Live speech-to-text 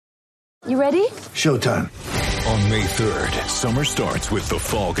You ready? Showtime. On May 3rd, summer starts with The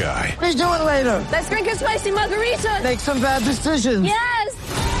Fall Guy. Let's do it later. Let's drink a spicy margarita. Make some bad decisions.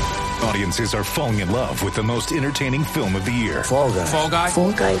 Yes! Audiences are falling in love with the most entertaining film of the year. Fall Guy. Fall Guy?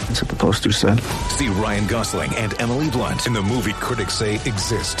 Fall Guy. That's what the poster said. See Ryan Gosling and Emily Blunt in the movie critics say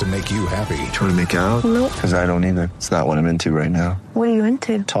exists to make you happy. Trying to make it out? Nope. Because I don't either. It's not what I'm into right now. What are you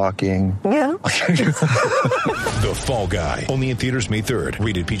into? Talking. Yeah. The Fall Guy. Only in theaters May 3rd.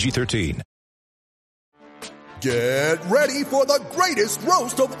 Rated PG-13. Get ready for the greatest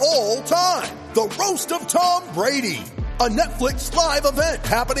roast of all time. The Roast of Tom Brady. A Netflix live event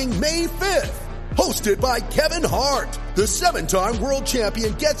happening May 5th. Hosted by Kevin Hart. The 7-time world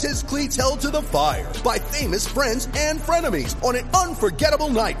champion gets his cleats held to the fire by famous friends and frenemies on an unforgettable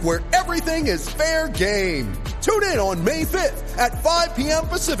night where everything is fair game. Tune in on May 5th at 5 p.m.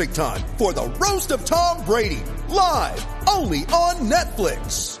 Pacific time for the Roast of Tom Brady. Live only on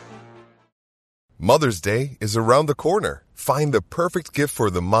Netflix. Mother's Day is around the corner. Find the perfect gift for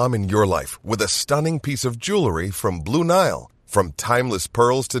the mom in your life with a stunning piece of jewelry from Blue Nile. From timeless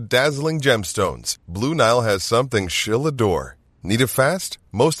pearls to dazzling gemstones, Blue Nile has something she'll adore. Need it fast?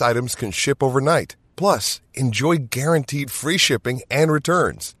 Most items can ship overnight. Plus, enjoy guaranteed free shipping and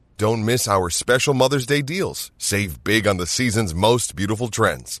returns. Don't miss our special Mother's Day deals. Save big on the season's most beautiful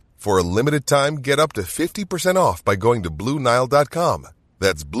trends. For a limited time, get up to 50% off by going to BlueNile.com.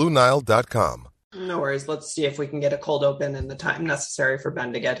 That's BlueNile.com. No worries. Let's see if we can get a cold open in the time necessary for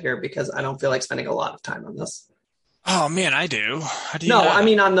Ben to get here, because I don't feel like spending a lot of time on this. Oh man, I do. How do you No, know? I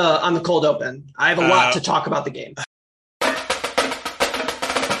mean on the cold open. I have a lot to talk about the game.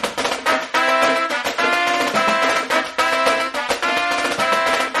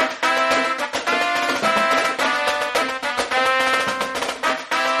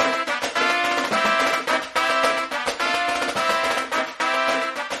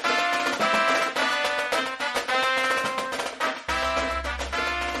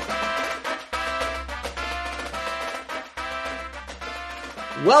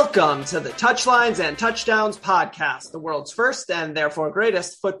 Welcome to the Touchlines and Touchdowns podcast, the world's first and therefore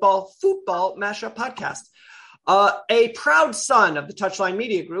greatest football mashup podcast. A proud son of the Touchline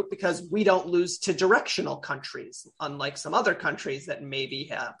Media Group, because we don't lose to directional countries, unlike some other countries that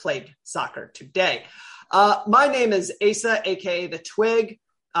maybe played soccer today. My name is Asa, aka The Twig.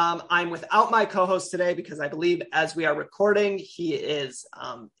 I'm without my co-host today because I believe as we are recording, he is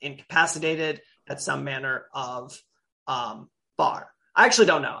incapacitated at some manner of bar. I actually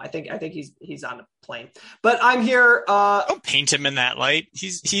don't know. I think he's on a plane, but I'm here. Don't paint him in that light.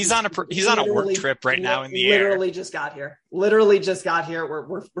 He's on a work trip right now in the air. Literally just got here.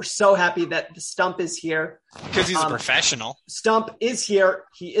 We're so happy that the Stump is here Because he's a professional. Stump is here.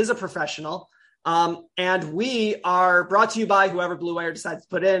 He is a professional. And we are brought to you by whoever Blue Wire decides to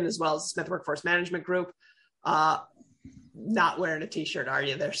put in, as well as the Smith Workforce Management Group. Not wearing a t-shirt, are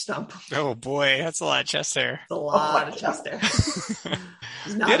you there, Stump? Oh boy, that's a lot of chest hair. That's a lot of chest hair.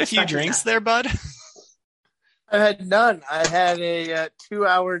 You had a few drinks there, bud? I had none. I had a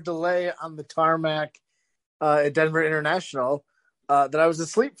 2-hour delay on the tarmac at Denver International that I was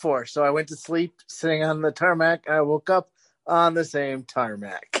asleep for. So I went to sleep sitting on the tarmac, and I woke up on the same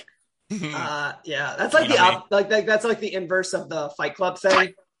tarmac. Yeah, that's like that's like the inverse of the Fight Club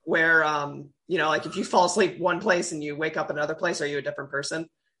thing, where like if you fall asleep one place and you wake up another place, are you a different person?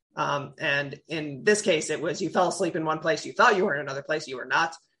 And in this case, it was you fell asleep in one place, you thought you were in another place, you were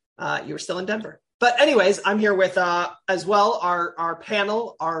not. You were still in Denver. But anyways, I'm here with as well our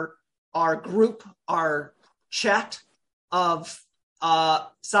panel, our group, our chat of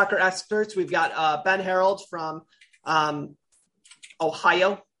soccer experts. We've got Ben Harold from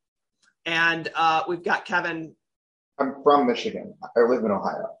Ohio, and we've got Kevin. I'm from Michigan. I live in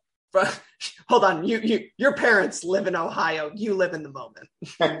Ohio. Hold on, your parents live in Ohio. You live in the moment.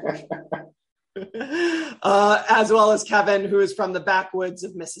 As well as Kevin, who is from the backwoods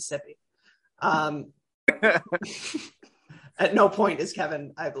of Mississippi. At no point is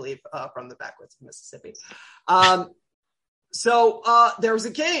Kevin, I believe, from the backwoods of Mississippi. So there was a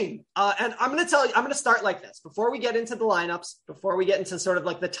game, and I'm going to start like this. Before we get into the lineups, before we get into sort of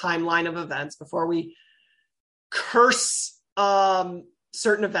like the timeline of events, before we curse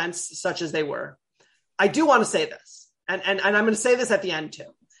certain events such as they were, I do want to say this, and I'm going to say this at the end too.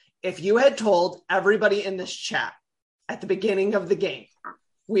 If you had told everybody in this chat at the beginning of the game,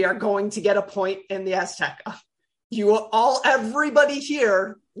 we are going to get a point in the Azteca, everybody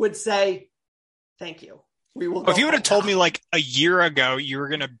here would say, thank you. We will. If you would have told me like a year ago you were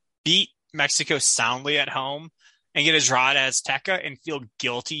going to beat Mexico soundly at home and get a draw at Azteca and feel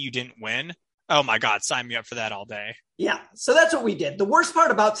guilty you didn't win, Oh my God, sign me up for that all day. Yeah, so that's what we did. The worst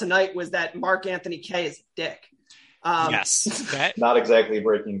part about tonight was that Mark Anthony Kaye is a dick. Yes, that Not exactly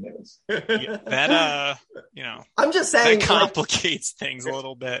breaking news. that I'm just saying that complicates things a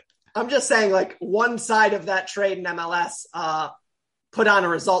little bit. I'm just saying, like, one side of that trade in MLS put on a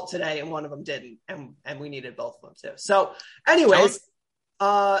result today, and one of them didn't, and we needed both of them too. So, anyways,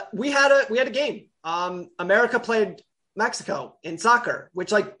 we had a game. America played Mexico in soccer,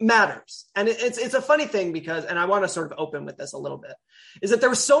 which like matters, and it's a funny thing because, and I want to sort of open with this a little bit, is that there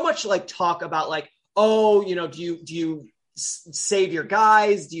was so much like talk about like, oh, do you save your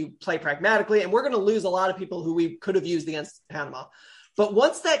guys? Do you play pragmatically? And we're going to lose a lot of people who we could have used against Panama. But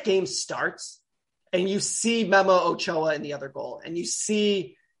once that game starts and you see Memo Ochoa in the other goal and you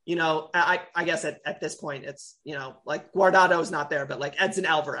see, I guess at this point it's, like Guardado's not there, but like Edson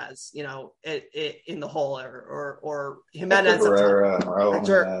Alvarez, in the hole or Jimenez.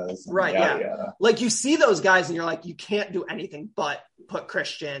 Right. Yeah. Like you see those guys and you're like, you can't do anything but put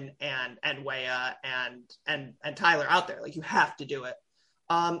Christian and Weah and Tyler out there. Like you have to do it.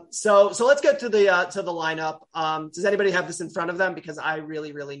 So let's get to the lineup. Does anybody have this in front of them? Because I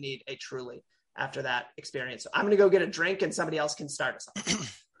really, really need a Truly after that experience. So I'm going to go get a drink and somebody else can start us off. I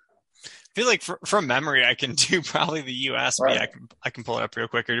feel like from memory, I can do probably the U.S. Right. Yeah, I can pull it up real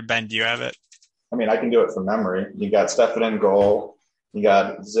quick. Or Ben, do you have it? I mean, I can do it from memory. You got Stefan in goal. You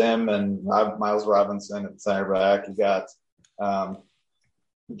got Zim and Miles Robinson at center back. You got Jedi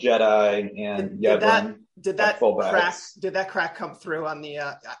and Yedlin. Did that crack come through on the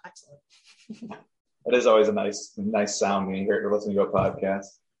excellent? It is always a nice sound when you hear it listening to a podcast.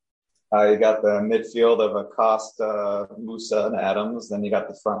 You got the midfield of Acosta, Musa, and Adams. Then you got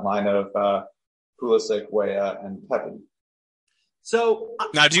the front line of Pulisic, Weah, and Pepe. So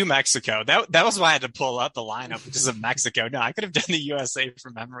now do Mexico. That was why I had to pull up the lineup because of Mexico. No, I could have done the USA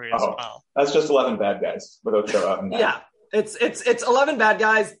from memory as well. That's just 11 bad guys with Ochoa and that. Yeah. It's 11 bad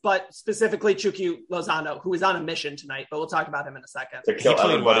guys, but specifically Chucky Lozano, who is on a mission tonight, but we'll talk about him in a second. To kill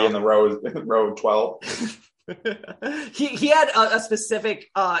everybody in the row 12. he had a specific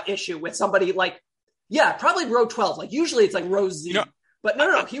issue with somebody probably row 12. Like usually it's like row Z. But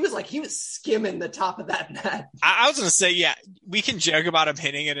no. He was skimming the top of that net. I was going to say, yeah, we can joke about him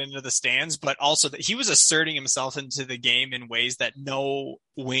hitting it into the stands, but also that he was asserting himself into the game in ways that no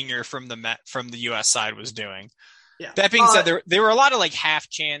winger from the U.S. side was doing. Yeah. That being said, there were a lot of like half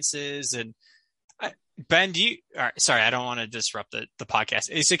chances and Ben, sorry, I don't want to disrupt the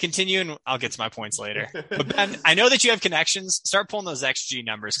podcast. So continue and I'll get to my points later. But Ben, I know that you have connections. Start pulling those XG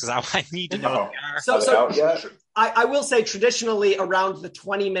numbers because I need to know what they are. So I will say traditionally around the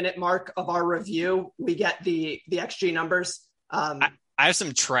 20-minute mark of our review, we get the XG numbers. I have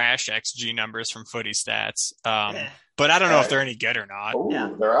some trash XG numbers from Footy Stats, but I don't know if they're any good or not.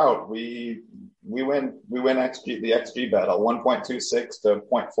 Ooh, they're out. We win XG, the XG battle, 1.26 to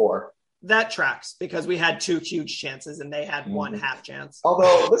 0.4. That tracks because we had two huge chances and they had one half chance.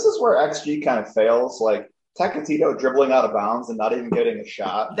 Although this is where XG kind of fails. Like Tecatito dribbling out of bounds and not even getting a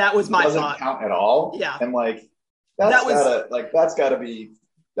shot. That was my doesn't thought. Count at all. Yeah. And that's gotta be,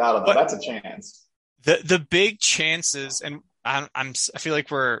 I don't know. That's a chance. The big chances, and I feel like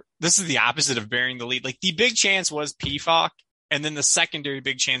this is the opposite of bearing the lead. Like the big chance was Pefok. And then the secondary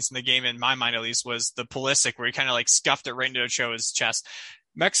big chance in the game, in my mind at least, was the Pulisic where he kind of like scuffed it right into Ochoa's chest.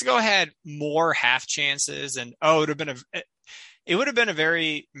 Mexico had more half chances, and it would have been a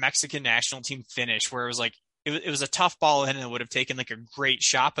very Mexican national team finish where it was like it was a tough ball in and it would have taken like a great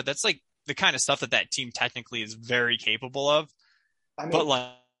shot, but that's like the kind of stuff that team technically is very capable of. I mean, but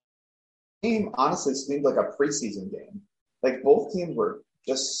like, game honestly seemed like a preseason game. Like both teams were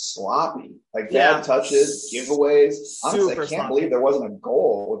just sloppy, like bad touches, giveaways. Honestly, I can't believe there wasn't a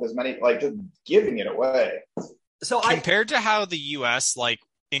goal with as many just giving it away. So compared to how the U.S. like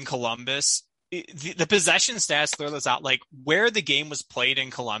in Columbus, the possession stats throw this out. Like where the game was played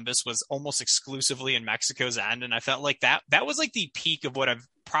in Columbus was almost exclusively in Mexico's end, and I felt like that was like the peak of what I've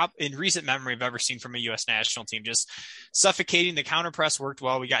in recent memory I've ever seen from a U.S. national team. Just suffocating. The counter press worked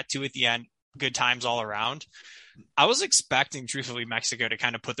well. We got two at the end. Good times all around. I was expecting, truthfully, Mexico to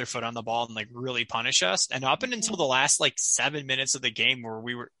kind of put their foot on the ball and like really punish us. And up until the last like 7 minutes of the game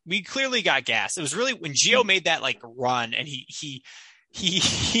where we clearly got gas. It was really when Gio made that like run and he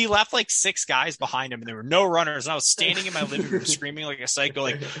left like six guys behind him and there were no runners. And I was standing in my living room screaming like a psycho,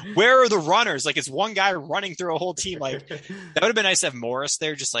 like, where are the runners? Like it's one guy running through a whole team. Like that would have been nice to have Morris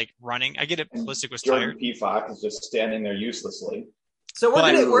there just like running. I get it. Pulisic was tired. Pefok is just standing there uselessly. So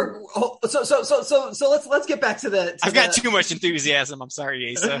let's get back to the. I've got too much enthusiasm. I'm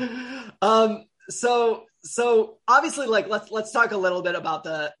sorry, Asa. So So obviously, like let's talk a little bit about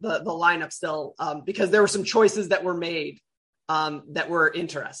the lineup still, because there were some choices that were made that were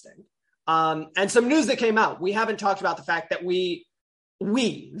interesting, and some news that came out. We haven't talked about the fact that the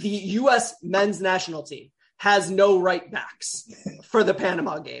U.S. men's national team has no right backs for the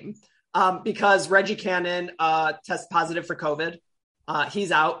Panama game, because Reggie Cannon tested positive for COVID.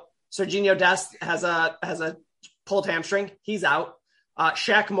 He's out. Serginho Dest has a pulled hamstring. He's out.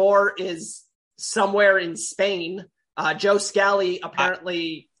 Shaq Moore is somewhere in Spain. Joe Scally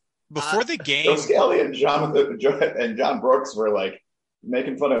apparently before the game. Joe Scally and John Brooks were like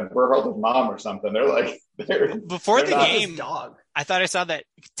making fun of Berhalter's mom or something. They're like before the game. Dog. I thought I saw that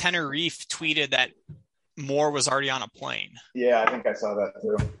Tenerife tweeted that Moore was already on a plane. Yeah, I think I saw that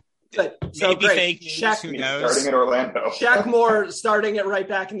too. But, so maybe great. fake news, Shaq, who knows? Starting at Orlando. Shaq Moore starting it right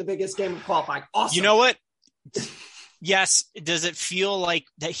back in the biggest game of qualifying. Awesome. You know what? Yes. Does it feel like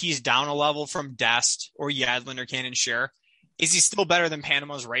that he's down a level from Dest or Yadlin or Cannon? Sure. Is he still better than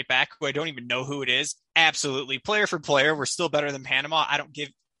Panama's right back, who I don't even know who it is? Absolutely. Player for player, we're still better than Panama. I don't give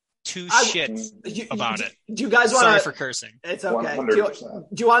two shits about it. Do you guys want to? Sorry for cursing. It's okay. Do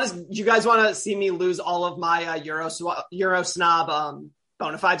you guys want to see me lose all of my Euro snob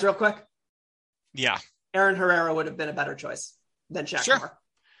bona fides real quick? Yeah. Aaron Herrera would have been a better choice than Shaq Moore.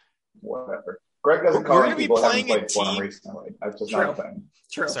 Whatever. Greg doesn't call him people haven't played for him recently. That's just not a thing.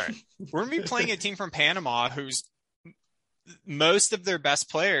 True. Sorry. We're going to be playing a team from Panama whose most of their best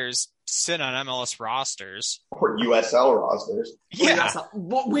players sit on MLS rosters or USL rosters. Yeah.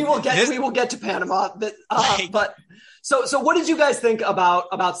 We will get to Panama. But so what did you guys think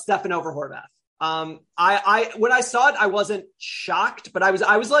about Stefan over Horvath? I when I saw it, I wasn't shocked, but I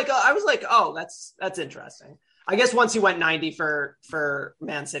was like, oh, that's interesting. I guess once he went 90 for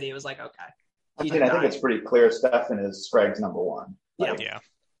Man City, it was like, okay. I think it's pretty clear Stefan is Craig's number one. Yeah.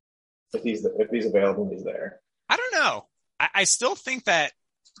 If he's available, he's there. I don't know. I still think that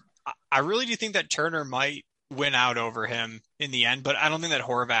I really do think that Turner might win out over him in the end, but I don't think that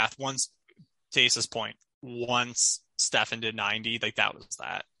Horvath, once to Ace's point, once Stefan did 90, like that was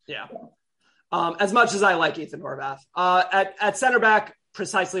that. Yeah. As much as I like Ethan Horvath, at center back,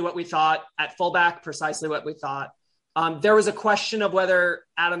 precisely what we thought. At fullback, precisely what we thought. There was a question of whether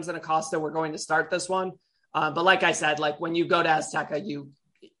Adams and Acosta were going to start this one. But like I said, like when you go to Azteca,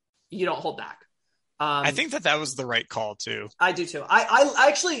 you don't hold back. I think that was the right call too. I do too. I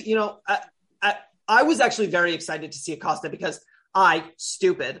actually, I was actually very excited to see Acosta because I,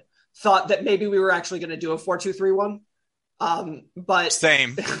 stupid, thought that maybe we were actually going to do a 4-2-3-1. But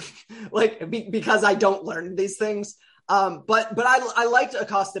same, because I don't learn these things. But I liked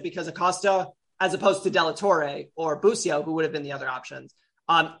Acosta because Acosta, as opposed to De La Torre or Busio, who would have been the other options,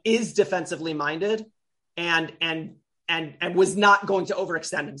 is defensively minded and was not going to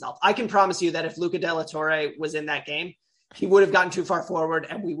overextend himself. I can promise you that if Luca De La Torre was in that game, he would have gotten too far forward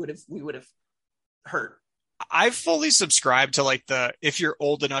and we would have hurt. I fully subscribe to like the, if you're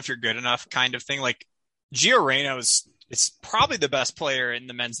old enough, you're good enough kind of thing. Like Gio Reyna is probably the best player in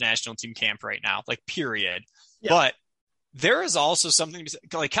the men's national team camp right now, like period. Yeah. But there is also something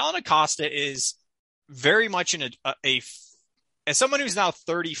like Kellyn Acosta is very much in as someone who's now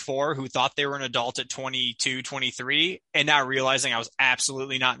 34, who thought they were an adult at 22, 23, and now realizing I was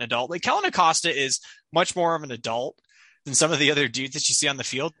absolutely not an adult. Like Kellyn Acosta is much more of an adult than some of the other dudes that you see on the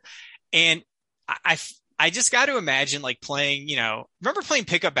field. And I just got to imagine like playing, remember playing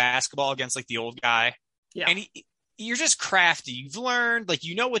pickup basketball against like the old guy? Yeah. And you're just crafty. You've learned, like,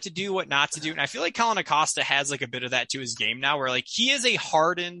 you know what to do, what not to do. And I feel like Kellyn Acosta has like a bit of that to his game now, where like he is a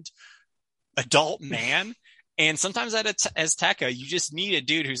hardened adult man. And sometimes at Azteca, you just need a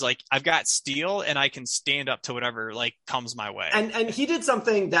dude who's like, I've got steel and I can stand up to whatever like comes my way. And he did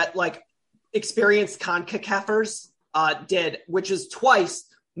something that like experienced CONCACAFers did, which is twice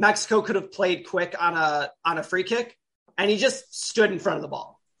Mexico could have played quick on a free kick, and he just stood in front of the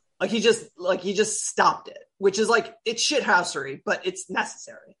ball. He just stopped it, which is like, it's shithousery, but it's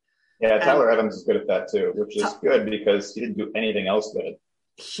necessary. Yeah, Tyler Evans is good at that too, which is good because he didn't do anything else good.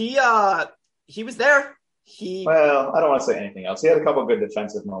 He was there. Well, I don't want to say anything else. He had a couple of good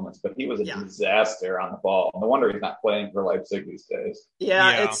defensive moments, but he was a disaster on the ball. No wonder he's not playing for Leipzig these days.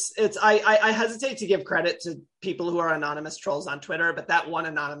 Yeah. I hesitate to give credit to people who are anonymous trolls on Twitter, but that one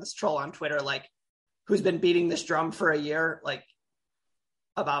anonymous troll on Twitter, like, who's been beating this drum for a year, like,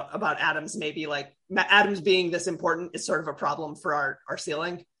 about Adams, maybe like Adams being this important is sort of a problem for our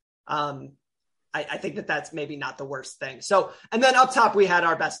ceiling. I think that's maybe not the worst thing. So, and then up top, we had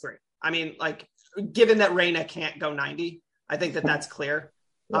our best three. I mean, like, given that Reyna can't go 90, I think that's clear.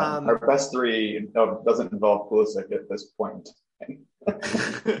 Our best three doesn't involve Pulisic at this point.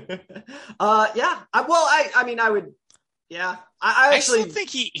 I actually think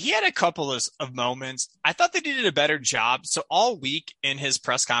he had a couple of moments. I thought that he did a better job. So all week in his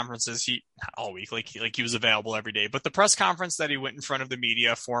press conferences, not all week, like he was available every day, but the press conference that he went in front of the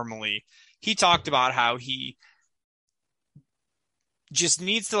media formally, he talked about how he just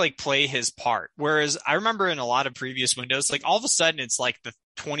needs to like play his part. Whereas I remember in a lot of previous windows, like all of a sudden it's like the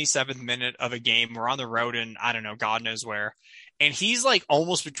 27th minute of a game. We're on the road and I don't know, God knows where. And he's like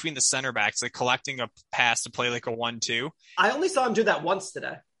almost between the center backs, like collecting a pass to play like a 1-2. I only saw him do that once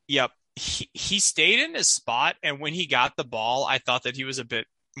today. Yep. He stayed in his spot. And when he got the ball, I thought that he was a bit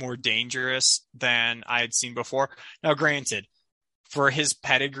more dangerous than I had seen before. Now, granted, for his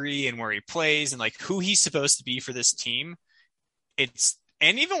pedigree and where he plays and like who he's supposed to be for this team,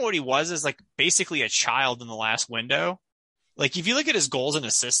 and even what he was is like basically a child in the last window. Like if you look at his goals and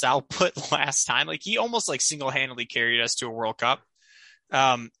assists output last time, like he almost like single-handedly carried us to a World Cup.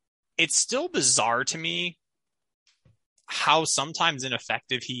 It's still bizarre to me how sometimes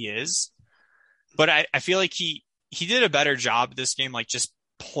ineffective he is, but I feel like he did a better job this game, like just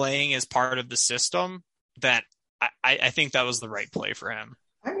playing as part of the system. That I think that was the right play for him.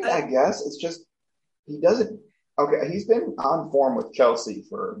 I mean, I guess it's just he doesn't. Okay, he's been on form with Chelsea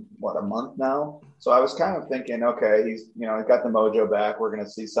for, a month now? So I was kind of thinking, okay, he's got the mojo back. We're going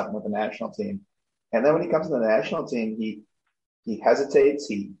to see something with the national team. And then when he comes to the national team, he hesitates.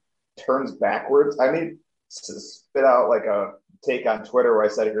 He turns backwards. I mean, spit out like a take on Twitter where I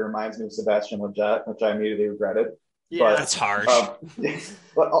said he reminds me of Sebastian Lletget, which I immediately regretted. Yeah, that's harsh.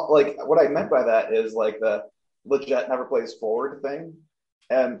 But like what I meant by that is like the Lletget never plays forward thing.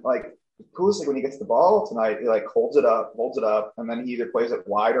 And like, Pulisic, when he gets the ball tonight, he like holds it up, and then he either plays it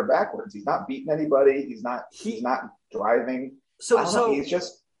wide or backwards. He's not beating anybody. He's not driving. So he's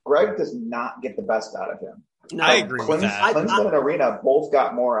just Greg does not get the best out of him. No, I agree with that. Klinsmann and Arena both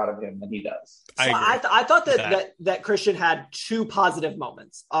got more out of him than he does. I thought that Christian had two positive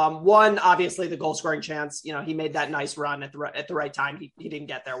moments. One, obviously, the goal scoring chance. He made that nice run at the right time. He didn't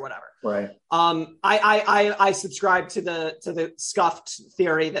get there, whatever. Right. I subscribe to the scuffed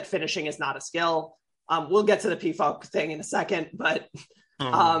theory that finishing is not a skill. We'll get to the PFOC thing in a second, but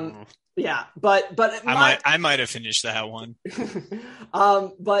yeah, but I might have finished that one.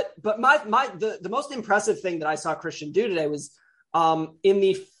 But the most impressive thing that I saw Christian do today was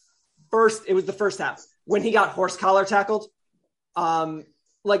it was the first half when he got horse collar tackled.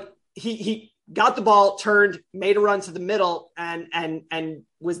 Like he got the ball, turned, made a run to the middle, and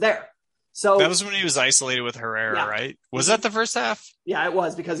was there. So that was when he was isolated with Herrera, yeah. Right? Was that the first half? Yeah, it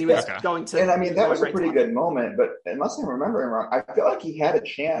was because he was going to. And I mean, that was a pretty good moment, but unless I'm remembering wrong, I feel like he had a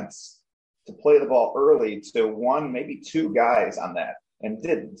chance to play the ball early to one, maybe two guys on that and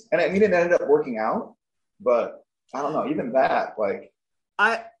didn't. And I mean, it ended up working out, but I don't know, even that, like.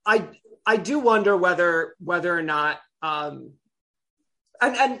 I do wonder whether or not, and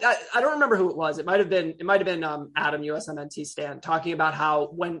I don't remember who it was. It might have been Adam USMNT Stan talking about how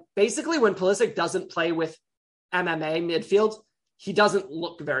when Pulisic doesn't play with MMA midfield, he doesn't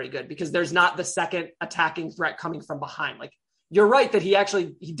look very good because there's not the second attacking threat coming from behind. Like you're right that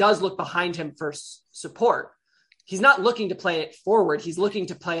he does look behind him for support. He's not looking to play it forward. He's looking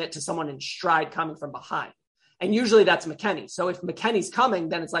to play it to someone in stride coming from behind. And usually that's McKennie. So if McKennie's coming,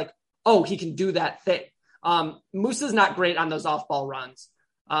 then it's like, oh, he can do that thing. Musa's not great on those off-ball runs.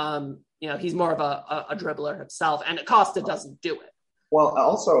 He's more of a dribbler himself, and Acosta doesn't do it. Well,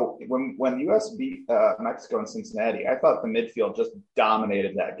 also, when U.S. beat Mexico in Cincinnati, I thought the midfield just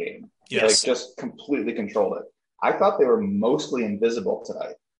dominated that game. Yes. Like, just completely controlled it. I thought they were mostly invisible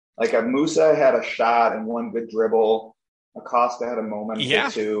tonight. Like, Musa had a shot and one good dribble. Acosta had a moment or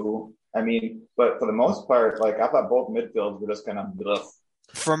two. I mean, but for the most part, like, I thought both midfields were just kind of ugh.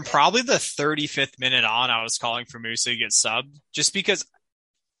 From probably the 35th minute on, I was calling for Musa to get subbed just because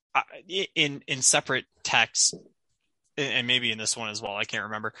in separate texts, and maybe in this one as well, I can't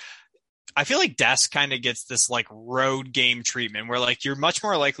remember. I feel like Des kind of gets this like road game treatment where like you're much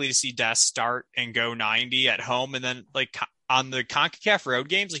more likely to see Des start and go 90 at home. And then like on the CONCACAF road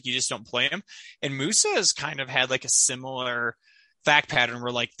games, like you just don't play him. And Musa has kind of had like a similar fact pattern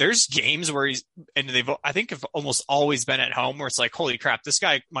where like there's games where I think have almost always been at home where it's like, holy crap, this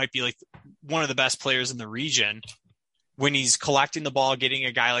guy might be like one of the best players in the region when he's collecting the ball, getting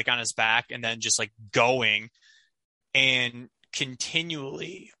a guy like on his back and then just like going and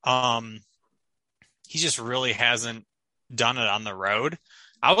continually, he just really hasn't done it on the road.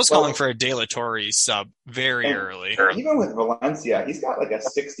 I was calling for a De La Torre sub very early. Even with Valencia, he's got like a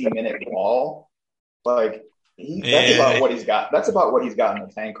 60-minute ball. Like, That's about what he's got. That's about what he's got in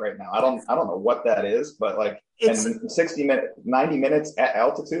the tank right now. I don't know what that is, but like in 90 minutes at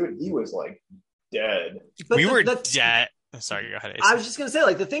altitude, he was like dead. We were dead. Sorry, go ahead. I was just gonna say,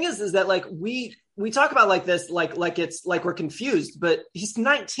 like, the thing is that like we talk about like this, like it's like we're confused, but he's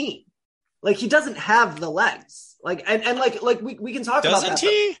 19. Like he doesn't have the legs. Like and like we can talk about that. Doesn't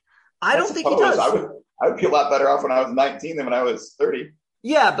he? I don't think he does. I would be a lot better off when I was 19 than when I was 30.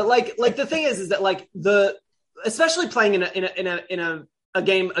 Yeah, but like the thing is that like especially playing in a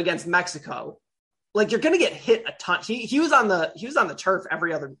game against Mexico, like you're gonna get hit a ton. He was on the turf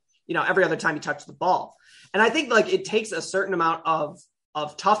every other time he touched the ball. And I think like it takes a certain amount of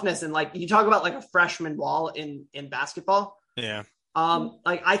toughness, and like you talk about like a freshman wall in basketball. Yeah.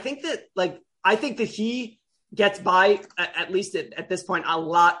 Like I think that he gets by at least at this point a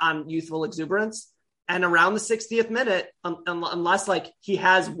lot on youthful exuberance, and around the 60th minute, unless like he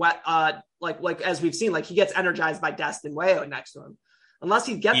has like as we've seen, like he gets energized by Destin Wayo next to him. Unless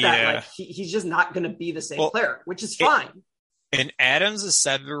he gets that, like he's just not going to be the same player, which is fine. And Adams is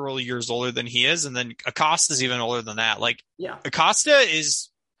several years older than he is, and then Acosta's even older than that. Like, Acosta is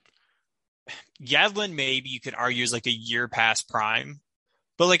Yedlin. Maybe you could argue is like a year past prime,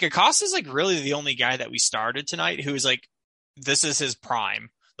 but like Acosta's like really the only guy that we started tonight who is like, this is his prime.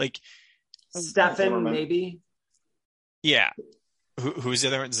 Like Stefan, maybe. Yeah. Who's the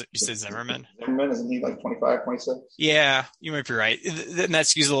other one? You said Zimmerman. Zimmerman, isn't he like 25, 26? Yeah, you might be right. And that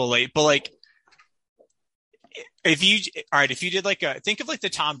skews a little late, but like. If you did like think of like the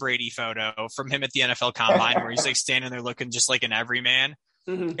Tom Brady photo from him at the NFL Combine where he's like standing there looking just like an everyman.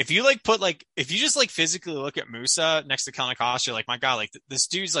 Mm-hmm. If you just like physically look at Musa next to Kellyn Acosta, you're like, my God, like this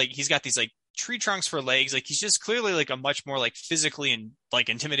dude's like, he's got these like tree trunks for legs. Like he's just clearly like a much more like physically and like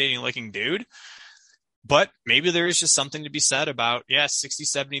intimidating looking dude. But maybe there is just something to be said about, 60,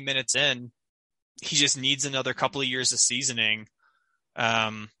 70 minutes in, he just needs another couple of years of seasoning.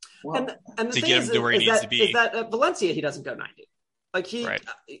 And the to thing get him to where he needs to be. Is that at Valencia he doesn't go 90. Like he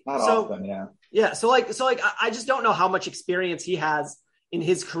not often, yeah. Yeah, so I just don't know how much experience he has in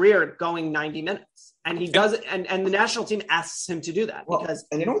his career going 90 minutes. And he does it, and the national team asks him to do that because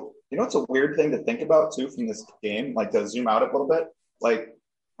and you know it's a weird thing to think about too from this game, like to zoom out a little bit. Like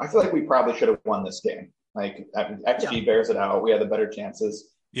I feel like we probably should have won this game. Like XG bears it out. We had the better chances.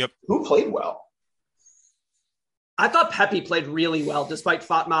 Yep. Who played well? I thought Pepe played really well, despite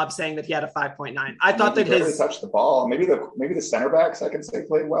Fatmob saying that he had a 5.9. I thought that he touched the ball. Maybe the center backs I can say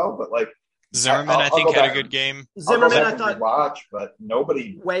played well, but like Zimmerman, I think had a good game. Zimmerman, I thought watch, but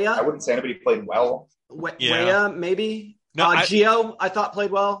nobody. Weah, I wouldn't say anybody played well. Weah, maybe. No, Gio, I thought played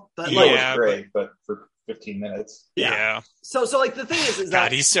well, but was great, but for 15 minutes. Yeah. So like the thing is that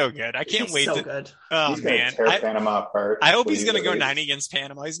God, he's so good. I can't wait. So good. Oh he's man, tear Panama apart. I hope he's gonna go 90 against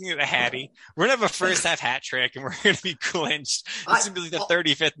Panama. He's gonna get a hattie. We're gonna have a first half hat trick, and we're gonna be clinched. It's gonna be like the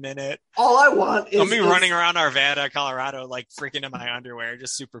 35th minute. All I want is I'm gonna be running around Arvada, Colorado, like freaking in my underwear,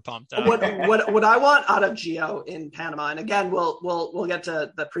 just super pumped up. What I want out of Gio in Panama, and again, we'll get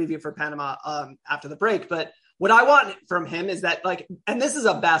to the preview for Panama after the break, but. What I want from him is that, like, and this is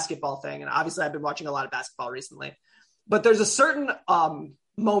a basketball thing, and obviously I've been watching a lot of basketball recently, but there's a certain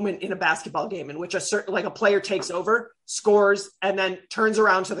moment in a basketball game in which a player takes over, scores, and then turns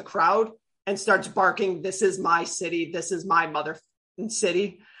around to the crowd and starts barking, "This is my city. This is my mother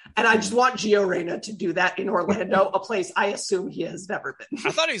city." And I just want Gio Reyna to do that in Orlando, a place I assume he has never been.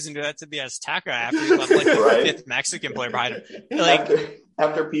 I thought he was going to do that to the Azteca after he left like the fifth Mexican player behind him. Like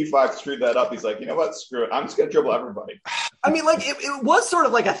after P5 screwed that up, he's like, you know what? Screw it. I'm just going to dribble everybody. I mean, like it was sort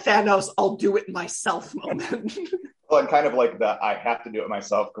of like a Thanos, I'll do it myself moment. Well, and kind of like the I have to do it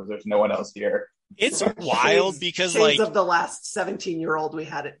myself because there's no one else here. It's wild because shades of the last 17-year-old we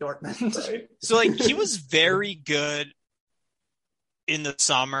had at Dortmund. Right. So like he was very good in the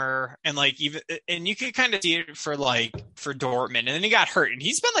summer, and like and you could kind of see it for Dortmund, and then he got hurt, and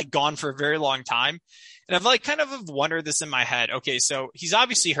he's been like gone for a very long time. And I've like kind of wondered this in my head. Okay, so he's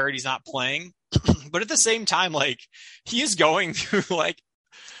obviously hurt, he's not playing, but at the same time, like he is going through like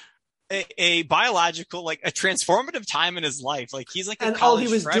a biological, like a transformative time in his life. Like he's like, and all he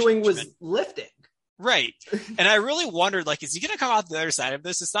was doing was lifting. Right. And I really wondered, like, is he going to come out the other side of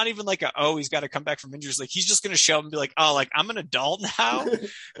this? It's not even like he's got to come back from injuries. Like he's just going to show up and be like, oh, like I'm an adult now.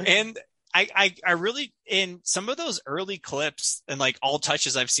 And I really, in some of those early clips and like all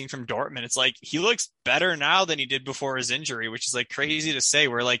touches I've seen from Dortmund, it's like, he looks better now than he did before his injury, which is like crazy to say,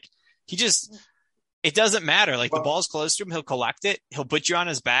 where like, it doesn't matter. Like the ball's close to him. He'll collect it. He'll put you on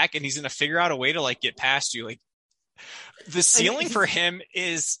his back and he's going to figure out a way to like get past you. Like the ceiling for him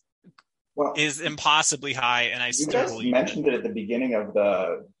is impossibly high. And I still believe mentioned it at the beginning of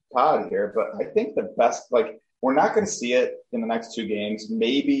the pod here, but I think the best, like we're not going to see it in the next 2 games.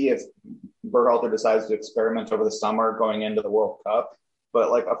 Maybe if Berhalter decides to experiment over the summer going into the World Cup, but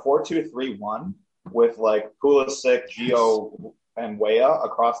like a 4-2-3-1 with like Pulisic, Gio, and Weah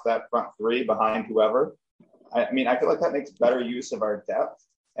across that front 3 behind whoever. I mean, I feel like that makes better use of our depth,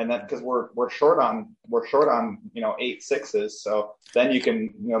 and then because we're short on 8 sixes, so then you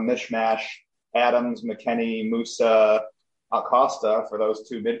can mishmash Adams, McKennie, Musa, Acosta for those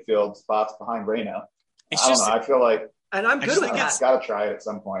 2 midfield spots behind Reyna. I feel like, and I'm good with that. Got to try it at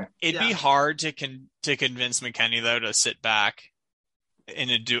some point. It'd be hard to convince McKennie though to sit back in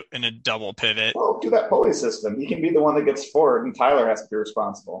a double pivot. Well, do that pulley system. He can be the one that gets forward, and Tyler has to be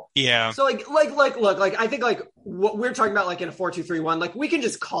responsible. Yeah. So look, I think like what we're talking about, like in a 4-2-3-1, like we can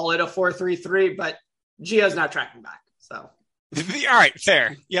just call it a 4-3-3, but Gio's not tracking back. So. All right,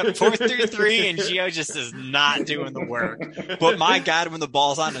 fair. Yep, 4-3-3, and Gio just is not doing the work. But my God, when the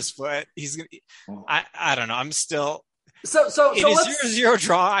ball's on his foot, he's gonna. I don't know. I'm still. So in a 0-0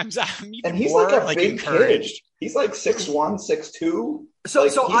 draw, I'm even and he's more like a big encouraged. Kid. He's like 6'1", 6'2".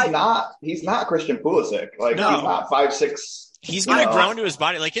 He's not Christian Pulisic. Like he's not 5'6". He's gonna grow into his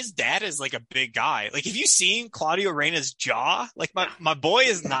body. Like his dad is like a big guy. Like if you've seen Claudio Reyna's jaw, like my boy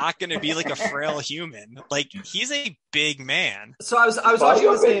is not gonna be like a frail human. Like he's a big man. So I was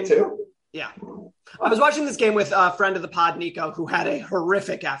watching this game too. Yeah. I was watching this game with a friend of the pod, Nico, who had a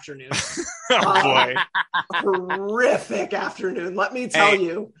horrific afternoon. Boy. Horrific afternoon. Let me tell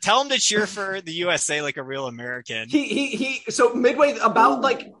you. Tell him to cheer for the USA like a real American. So midway about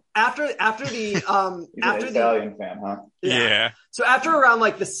like after the after an Italian fan, huh? Yeah. So after around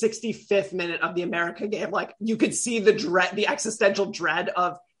like the 65th minute of the America game, like you could see the existential dread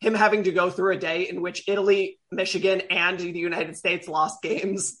of him having to go through a day in which Italy, Michigan, and the United States lost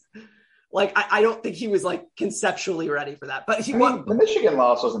games. Like, I don't think he was like conceptually ready for that, but the Michigan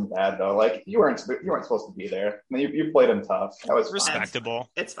loss wasn't bad though. Like you weren't supposed to be there. I mean, you played them tough. That was respectable.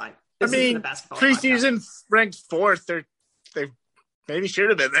 It's fine. Preseason ranked 4th. They maybe should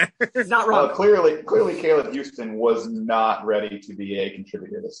have been there. It's not wrong. Clearly, Caleb Houston was not ready to be a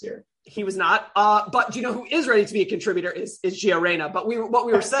contributor this year. He was not. But do you know who is ready to be a contributor is Gio Reyna. But what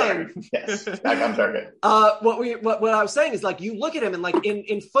we were saying. Yes, I'm target. What I was saying is like you look at him and like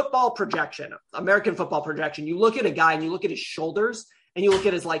in football projection, American football projection, you look at a guy and you look at his shoulders and you look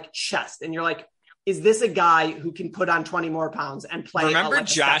at his like chest and you're like, is this a guy who can put on 20 more pounds and play? Remember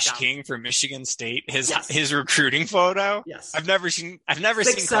Josh King from Michigan State? His recruiting photo. Yes, I've never seen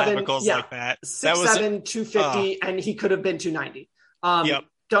clavicles like that. 6'7", 250, and he could have been 290. Yep.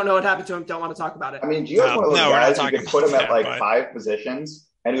 Don't know what happened to him. Don't want to talk about it. I mean, Gio's one of those guys you could put him at like 5 positions,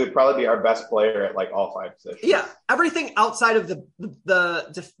 and he would probably be our best player at like all 5 positions. Yeah, everything outside of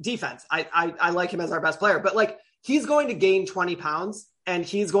the defense, I like him as our best player. But like, he's going to gain 20 pounds, and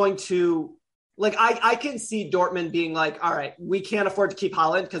he's going to like. I can see Dortmund being like, all right, we can't afford to keep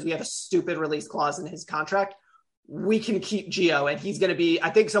Haaland because we have a stupid release clause in his contract. We can keep Gio, and he's going to be. I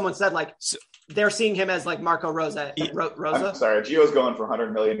think someone said like. They're seeing him as like Marco Rosa. Rosa. I'm sorry, Gio's going for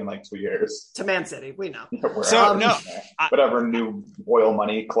 $100 million in like 2 years to Man City. We know. Whatever new oil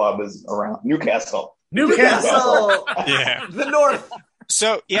money club is around Newcastle. Yeah, the North.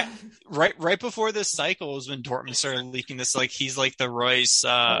 So yeah, right before this cycle was when Dortmund started leaking this. Like he's like the Royce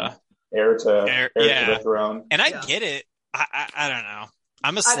heir to the throne. And I get it. I don't know.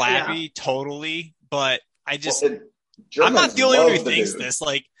 I'm a slappy totally, but I just I'm not the only one who thinks this.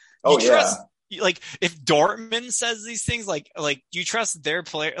 Like like if Dortmund says these things, like you trust their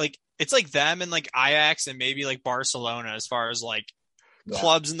player, like it's like them and like Ajax and maybe like Barcelona as far as like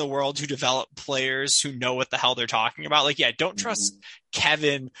clubs in the world who develop players who know what the hell they're talking about. Like, yeah, don't trust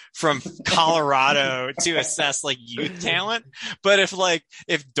Kevin from Colorado to assess like youth talent. But if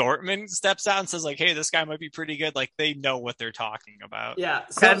Dortmund steps out and says like, hey, this guy might be pretty good, like they know what they're talking about. Yeah.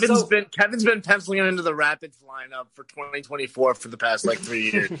 Kevin's been penciling him into the Rapids lineup for 2024 for the past like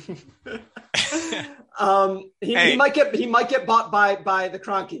 3 years. He might get bought by the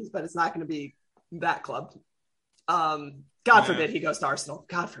Kroenkes, but it's not going to be that club. God forbid he goes to Arsenal.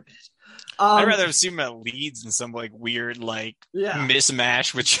 God forbid. I'd rather have seen him at Leeds in some like weird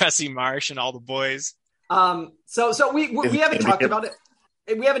mismatch with Jesse Marsch and all the boys. So we haven't talked about it.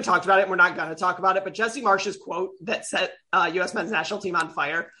 We haven't talked about it. And we're not going to talk about it. But Jesse Marsch's quote that set U.S. men's national team on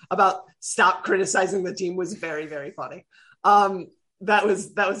fire about stop criticizing the team was very, very funny. That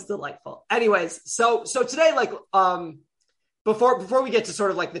was delightful. Anyways, so today, like before we get to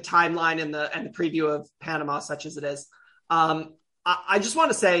sort of like the timeline and the preview of Panama, such as it is. I just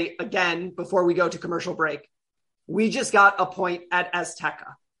want to say again, before we go to commercial break, we just got a point at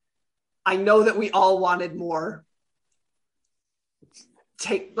Azteca. I know that we all wanted more.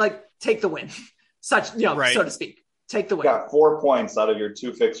 Take the win. such, Right. so to speak. Take the win. You got 4 points out of your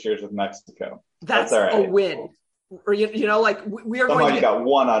 2 fixtures with Mexico. That's all right. a win. Or we are Somehow going to you got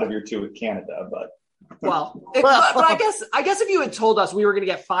 1 out of your 2 with Canada, but but I guess if you had told us we were going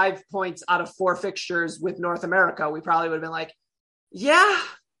to get 5 points out of 4 fixtures with North America, we probably would have been like, yeah,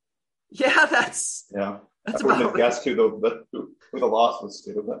 that's I about wouldn't have right. guessed who the loss was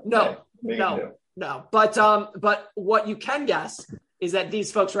to. But No. But what you can guess is that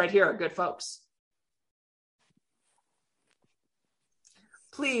these folks right here are good folks.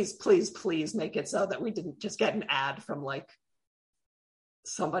 Please make it so that we didn't just get an ad from like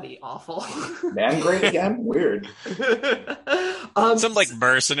somebody awful. Man, great again. Weird. Some like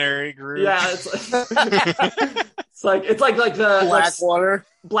mercenary group. Yeah, it's like it's like the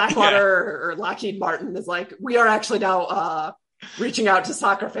Blackwater or Lockheed Martin is like, we are actually now reaching out to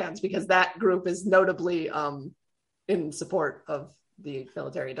soccer fans because that group is notably in support of the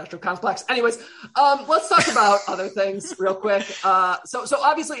military industrial complex. Anyways, let's talk about other things real quick. So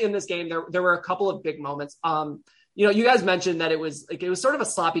obviously in this game, there were a couple of big moments. You guys mentioned that it was sort of a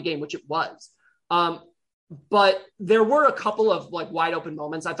sloppy game, which it was. But there were a couple of like wide open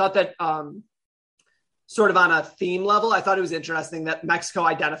moments. I thought that sort of on a theme level, I thought it was interesting that Mexico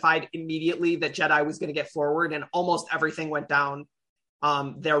identified immediately that Jedi was going to get forward, and almost everything went down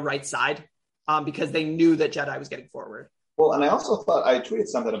their right side because they knew that Jedi was getting forward. Well, and I also thought, I tweeted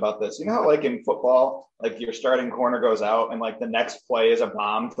something about this. You know how like in football, like your starting corner goes out and like the next play is a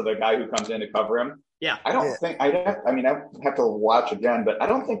bomb to the guy who comes in to cover him? Yeah. I don't think, I have to watch again, but I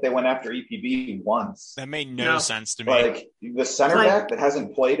don't think they went after EPB once. That made no sense to me. Like the center back that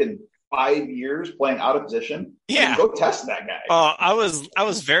hasn't played in 5 years playing out of position. Yeah. Go test that guy. I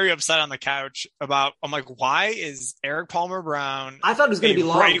was very upset on the couch I'm like, why is Eric Palmer Brown? I thought it was going to be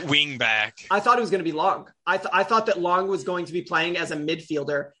Long. Right wing back. I thought it was going to be Long. I thought that Long was going to be playing as a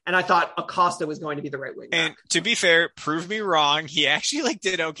midfielder, and I thought Acosta was going to be the right wing back. And to be fair, prove me wrong. He actually like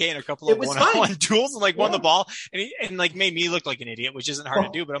did okay in a couple of one-on-one duels and like won the ball, and like made me look like an idiot, which isn't hard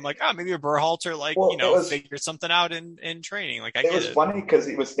to do. But I'm like, maybe a Berhalter figured something out in training. Like it was funny because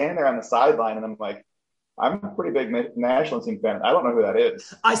he was standing there on the sideline, and I'm like, I'm a pretty big national team fan. I don't know who that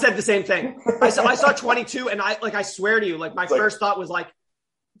is. I said the same thing. I saw 22, and I swear to you, like my first thought was like,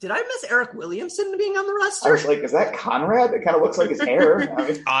 did I miss Eric Williamson being on the roster? I was like, is that Conrad? It kind of looks like his hair.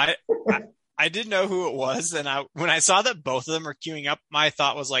 I didn't know who it was, and when I saw that both of them are queuing up, my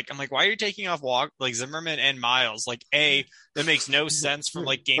thought was like, I'm like, why are you taking off Zimmerman and Miles? Like, A, that makes no sense from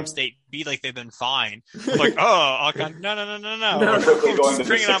like game state. B, like they've been fine. I'm like, no. We're quickly going to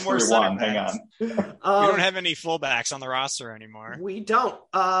bringing on more center. Hang on. We don't have any fullbacks on the roster anymore. We don't.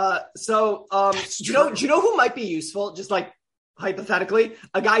 Do you know who might be useful? Just like hypothetically,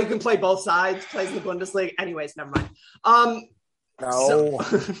 a guy who can play both sides, plays in the Bundesliga. Anyways, never mind. No.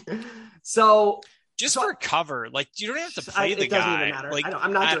 So just for cover, like you don't have to play the guy. It doesn't even matter. Like,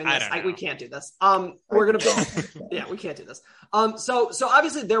 I'm not doing this. We can't do this. We're gonna be. We can't do this. So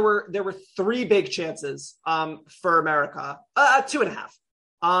obviously there were 3 big chances for America.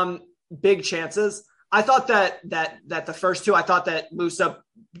 2.5 big chances. I thought that the first 2. I thought that Musa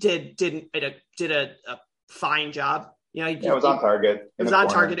did a fine job. It was on target. It was on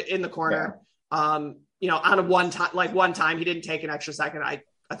target in the corner. Yeah. On a one time, he didn't take an extra second. I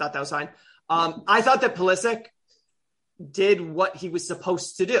thought that was fine. I thought that Pulisic did what he was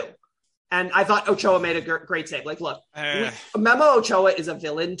supposed to do. And I thought Ochoa made a great save. Like, look, Memo Ochoa is a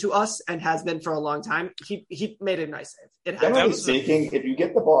villain to us and has been for a long time. He made a nice save. Generally speaking, if you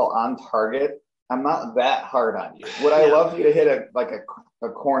get the ball on target, I'm not that hard on you. Would I love you to hit a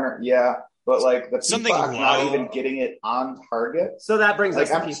corner? Yeah. But like the Peacock not even getting it on target. So that brings us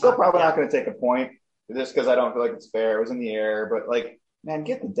to I'm Peacock. Still probably not going to take a point just because I don't feel like it's fair. It was in the air, but like, man,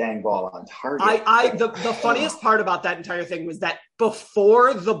 get the dang ball on target. The funniest part about that entire thing was that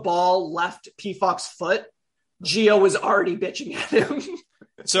before the ball left Peacock's foot, Gio was already bitching at him.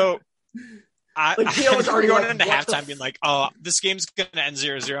 So Gio was already going into halftime being like, oh, this game's going to end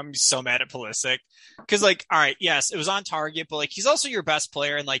 0-0. I'm going to be so mad at Pulisic. Because like, all right, yes, it was on target, but like, he's also your best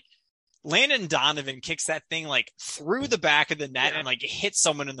player. And like, Landon Donovan kicks that thing like through the back of the net and like hits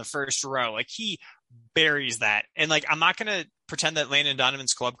someone in the first row. Like he buries that. And like, I'm not going to pretend that Landon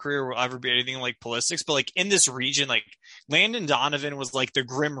Donovan's club career will ever be anything like Pulisic's, but like in this region, like Landon Donovan was like the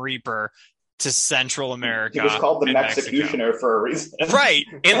Grim Reaper to Central America. He was called the Mexicutioner for a reason. Right.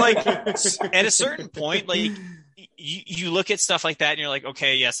 And like at a certain point, like you look at stuff like that and you're like,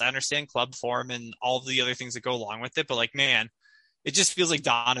 okay, yes, I understand club form and all of the other things that go along with it. But like, man, it just feels like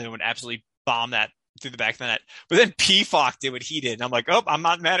Donovan would absolutely bomb that through the back of the net. But then Pflock did what he did. And I'm like, I'm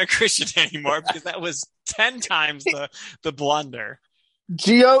not mad at Christian anymore because that was 10 times the blunder.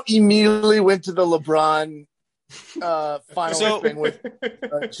 Gio immediately went to the LeBron final thing with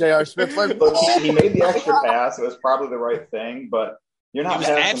J.R. Smith. Look, he made the extra pass. It was probably the right thing, but you're not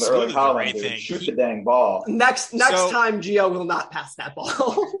passing the Erling Haaland thing. Shoot the dang ball. Next time, Gio will not pass that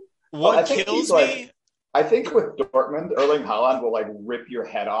ball. What kills me? I think with Dortmund, Erling Haaland will rip your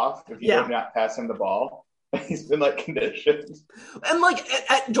head off if you do not pass him the ball. He's been conditioned. And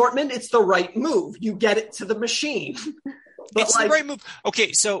at Dortmund, it's the right move. You get it to the machine. But it's the right move.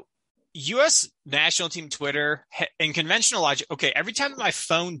 Okay, so U.S. national team Twitter and conventional logic. Okay, every time my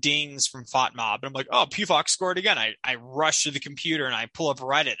phone dings from FotMob, I'm like, oh, Pivot scored again. I rush to the computer and I pull up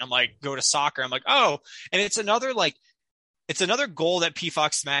Reddit. And I'm like, go to soccer. I'm like, oh, and it's another goal that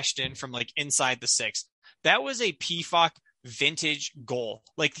Pivot smashed in from inside the 6. That was a Pivot vintage goal.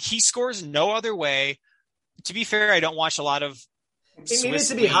 He scores no other way. To be fair, I don't watch a lot of. It needed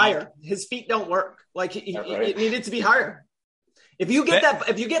to be higher. His feet don't work. It needed to be higher. If you get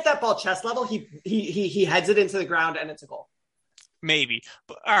that ball chest level, he heads it into the ground and it's a goal. Maybe,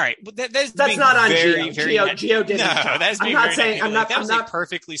 but all right. But that's not on very, Gio. Very Gio did. No, that's I'm not saying. I'm not. That I'm was not, a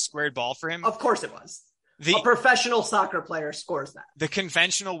perfectly squared ball for him. Of course, it was. A professional soccer player scores that. The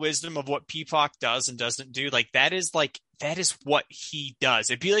conventional wisdom of what Pivot does and doesn't do, that is what he does.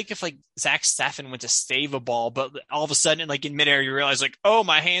 It'd be if Zach Steffen went to save a ball, but all of a sudden, in midair, you realize oh,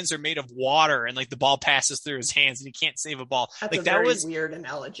 my hands are made of water, and the ball passes through his hands, and he can't save a ball. That's a very weird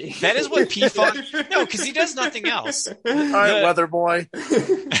analogy. That is what Pivot. No, because he does nothing else. All right, weather boy.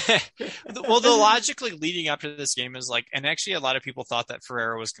 Well, the logically leading up to this game is and actually a lot of people thought that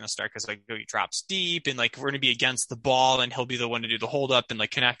Ferreira was going to start because he drops deep and we're going to be against the ball and he'll be the one to do the hold up and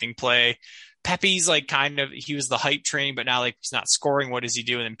connecting play. Pepe's he was the hype train, but now he's not scoring. What does he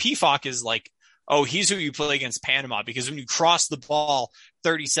do? And then Pivot is oh, he's who you play against Panama, because when you cross the ball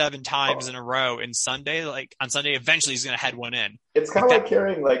 37 times in a row on Sunday, eventually he's going to head one in. It's kind of like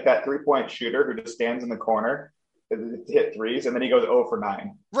carrying that 3-point shooter who just stands in the corner to hit threes, and then he goes 0 for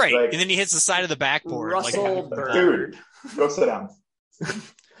 9. Right. And then he hits the side of the backboard. Russell Bird. Dude, go sit down.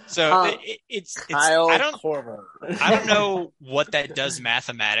 So it's Kyle I don't Korver. know what that does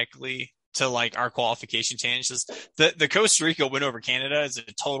mathematically to our qualification changes. The Costa Rica win over Canada is a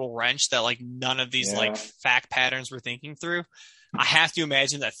total wrench that none of these fact patterns we're thinking through. I have to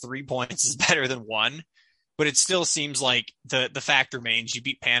imagine that 3 points is better than 1, but it still seems the fact remains you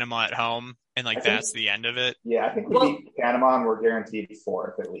beat Panama at home and that's the end of it. Yeah, I think we beat Panama and we're guaranteed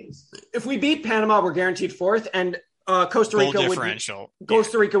 4th at least. If we beat Panama, we're guaranteed 4th, and Costa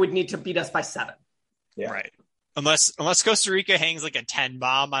Rica would need to beat us by 7. Yeah. Right. Unless Costa Rica hangs a 10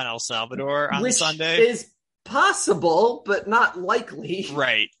 bomb on El Salvador on Sunday. Which is possible, but not likely.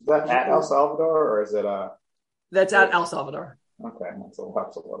 Right. Is that at El Salvador, or is it That's at El Salvador. Okay, that's a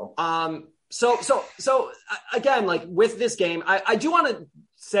little. So again, with this game, I do want to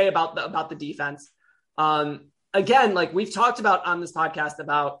say about the defense. Again, we've talked about on this podcast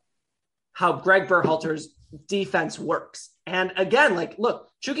about how Greg Berhalter's defense works. And again, look,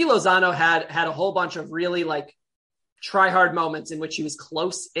 Chucky Lozano had a whole bunch of really try hard moments in which he was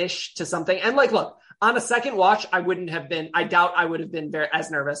close-ish to something. And look, on a second watch, I doubt I would have been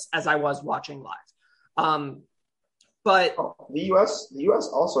as nervous as I was watching live. But the U.S.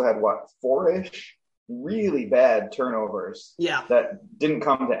 also had 4-ish really bad turnovers. Yeah. That didn't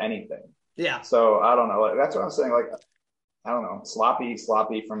come to anything. Yeah. So I don't know. That's what I'm saying. I don't know, sloppy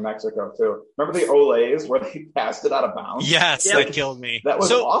from Mexico too. Remember the Olays where they passed it out of bounds? Yes, that killed me. That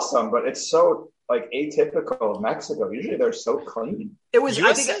was awesome, but it's so atypical of Mexico. Usually they're so clean. It was.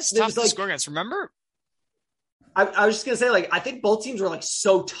 I think it's tough to score against. Remember? I was just gonna say, I think both teams were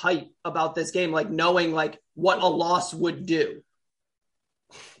so tight about this game, knowing what a loss would do.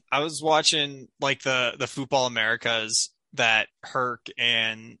 I was watching the Football Americas that Herc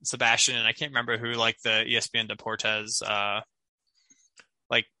and Sebastian, and I can't remember who the ESPN Deportes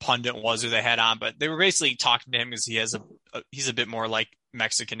pundit was who they had on, but they were basically talking to him because he's a bit more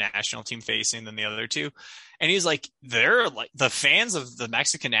Mexican national team facing than the other two. And he's they're the fans of the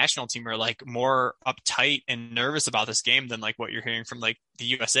Mexican national team are more uptight and nervous about this game than what you're hearing from the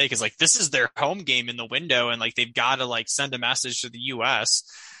USA. Cause this is their home game in the window and they've got to send a message to the US.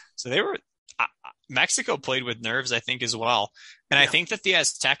 So they were, Mexico played with nerves, I think, as well. And I think that the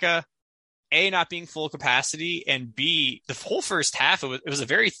Azteca, A, not being full capacity, and B, the whole first half, it was a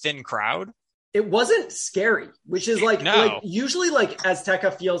very thin crowd. It wasn't scary, which is usually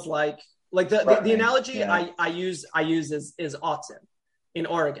Azteca feels the analogy I use is Autzen in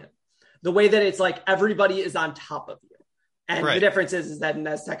Oregon. The way that it's everybody is on top of you. And the difference is that in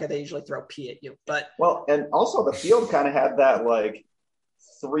Azteca, they usually throw pee at you. But and also the field kind of had that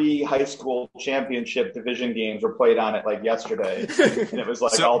 3 high school championship division games were played on it like yesterday, and it was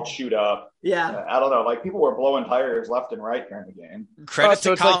like all chewed up. Yeah, I don't know. Like people were blowing tires left and right during the game. Credit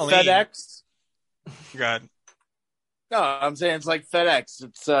to Colleen. Like FedEx. God. No, I'm saying it's like FedEx.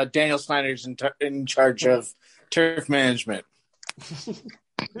 It's Daniel Snyder's in charge of turf management.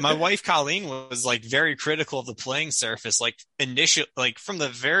 My wife Colleen was like very critical of the playing surface, like initial, like from the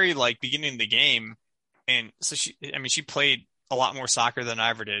very like beginning of the game, and so she played a lot more soccer than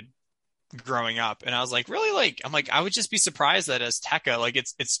I ever did growing up, and I was like, really, like I'm like I would just be surprised that Azteca, like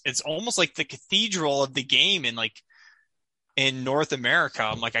it's almost like the cathedral of the game in North America.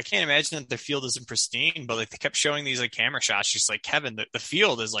 I'm like, I can't imagine that the field isn't pristine, but like they kept showing these like camera shots. She's like, Kevin, the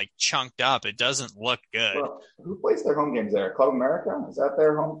field is like chunked up. It doesn't look good. Well, who plays their home games there? Club America? Is that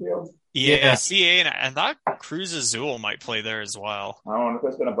their home field? Yeah. CA, and I thought Cruz Azul might play there as well. I don't know if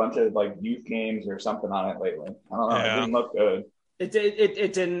there's been a bunch of like youth games or something on it lately. I don't know. Yeah. It didn't look good.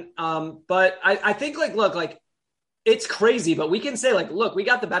 It didn't. But I think like, look, like it's crazy, but we can say like, look, we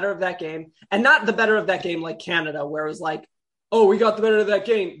got the better of that game, and not the better of that game like Canada, where it was like, oh, we got the better of that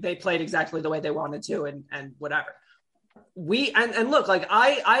game. They played exactly the way they wanted to, and whatever. And look, like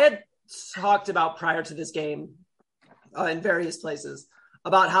I had talked about prior to this game in various places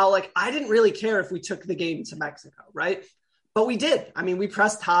about how like I didn't really care if we took the game to Mexico, right? But we did. I mean, we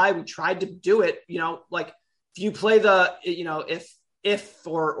pressed high. We tried to do it. You know, like if you play the, you know, if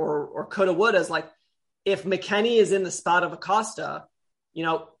or coulda wouldas, like if McKennie is in the spot of Acosta, you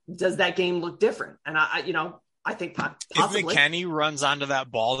know, does that game look different? And I think possibly. If McKennie runs onto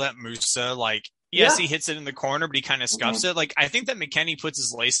that ball that Musa, like, yes, he hits it in the corner, but he kind of scuffs it. Like, I think that McKennie puts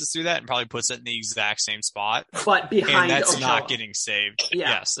his laces through that and probably puts it in the exact same spot. But behind and that's Ochoa. not getting saved. Yeah.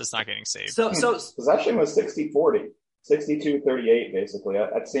 Yes, that's not getting saved. So possession was 60-40, 62-38, basically.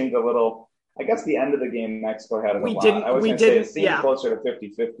 That seemed a little... I guess the end of the game, Mexico had it a lot. I was going to say it seemed closer to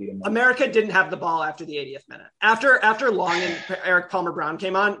 50-50. America didn't have the ball after the 80th minute. After Long and Eric Palmer-Brown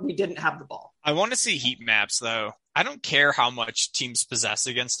came on, we didn't have the ball. I want to see heat maps, though. I don't care how much teams possess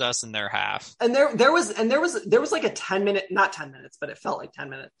against us in their half. And there was like a 10-minute, not 10 minutes, but it felt like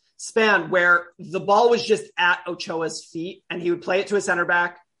 10-minute span where the ball was just at Ochoa's feet, and he would play it to a center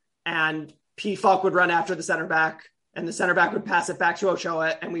back, and P. Falk would run after the center back. And the center back would pass it back to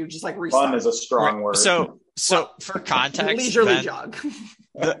Ochoa, and we would just like restart. Fun is a strong word. So for context, leisurely jog.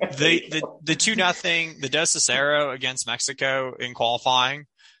 the 2-0, the Dos Cicero against Mexico in qualifying,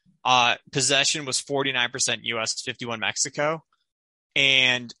 possession was 49% US, 51 Mexico,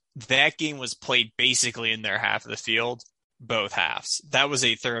 and that game was played basically in their half of the field, both halves. That was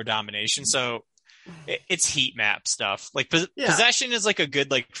a thorough domination. So it's heat map stuff. Like possession is like a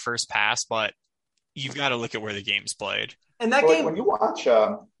good like first pass, but you've got to look at where the game's played. And that game, when you watch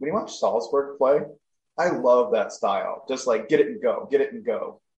Salzburg play, I love that style. Just like get it and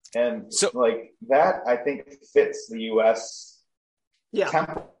go. And so like that, I think fits the U.S.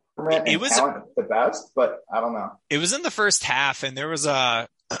 temperament and talent the best. But I don't know. It was in the first half, and there was a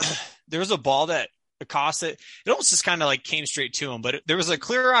ball that Acosta. It almost just kind of like came straight to him, but there was a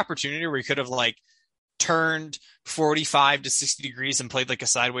clear opportunity where he could have like turned 45 to 60 degrees and played like a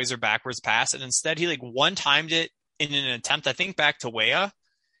sideways or backwards pass, and instead he like one-timed it in an attempt, I think, back to Weah.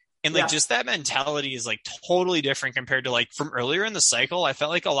 And like just that mentality is like totally different compared to like from earlier in the cycle. I felt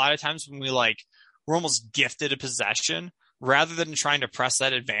like a lot of times when we're almost gifted a possession rather than trying to press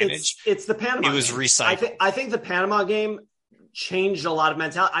that advantage. It's the Panama. It was recycled. I think the Panama game changed a lot of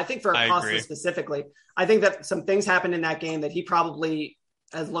mentality. I think for Acosta specifically, I think that some things happened in that game that he probably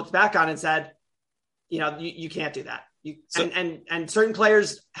has looked back on and said, you know, you can't do that. And certain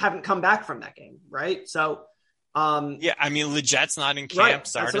players haven't come back from that game, right? So, yeah, I mean, Leget's not in camp.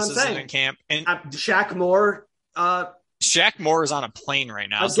 Sardis isn't in camp, and Shaq Moore. Shaq Moore is on a plane right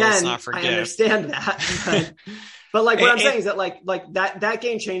now. Again, so let's not forget. I understand that, but like what I'm saying is that like that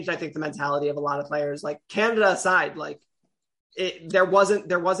game changed, I think, the mentality of a lot of players. Like Canada aside, like there wasn't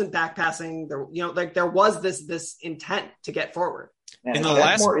back passing. There, you know, like there was this intent to get forward. And in the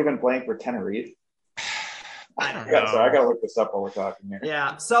last Moore even playing for Tenerife. I don't know. So I gotta look this up while we're talking here.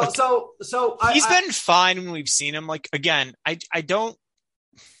 Yeah. So he's been fine when we've seen him. Like again, I don't.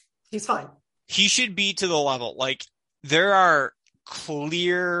 He's fine. He should be to the level. Like there are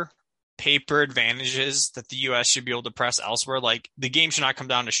clear paper advantages that the U.S. should be able to press elsewhere. Like the game should not come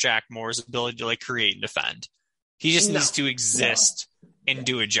down to Shaq Moore's ability to like create and defend. He just needs to exist and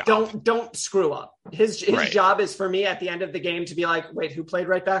do a job. Don't screw up. His job is for me at the end of the game to be like, wait, who played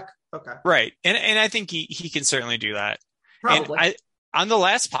right back? Okay. Right. And I think he can certainly do that. Probably. And on the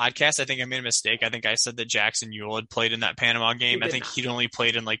last podcast, I think I made a mistake. I think I said that Jackson Ewell had played in that Panama game. I think he'd only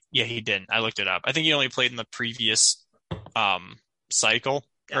played in he didn't. I looked it up. I think he only played in the previous cycle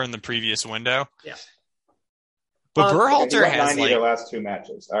or in the previous window. Yeah. But Berhalter has the last 2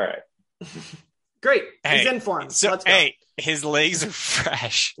 matches. All right. Great. He's in form. So, let's go. His legs are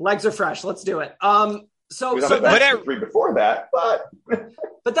fresh. Legs are fresh. Let's do it. So that's 3 before that,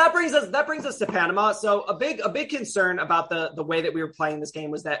 but that brings us to Panama. So a big concern about the way that we were playing this game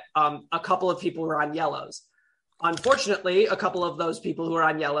was that a couple of people were on yellows. Unfortunately, a couple of those people who were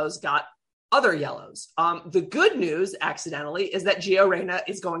on yellows got other yellows. The good news, accidentally, is that Gio Reyna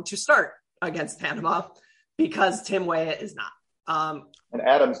is going to start against Panama because Tim Weah is not. And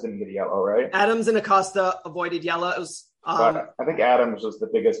Adams didn't get a yellow, right? Adams and Acosta avoided yellows. I think Adams was the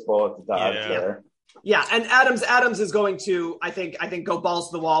biggest bullet to dodge there. Yeah, and Adams is going to, I think, go balls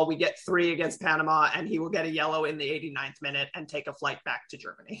to the wall. We get 3 against Panama, and he will get a yellow in the 89th minute and take a flight back to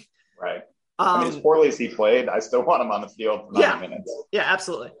Germany. Right. As poorly as he played, I still want him on the field for 9 minutes. Yeah,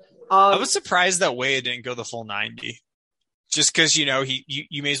 absolutely. I was surprised that Weah didn't go the full 90. Just because, you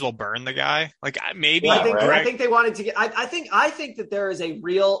may as well burn the guy. Like, maybe. I think they wanted to get. I think that there is a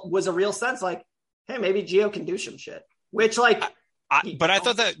real sense like, hey, maybe Gio can do some shit. Which, like. But I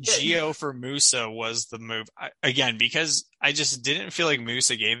thought that Gio for Musa was the move. Again, because I just didn't feel like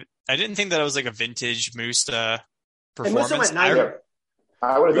Musa I didn't think that it was like a vintage Musa performance. And Musa went 90.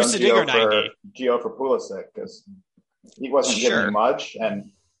 I would have done Gio for Pulisic because he wasn't giving much,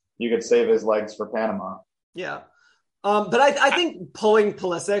 and you could save his legs for Panama. Yeah. But I think pulling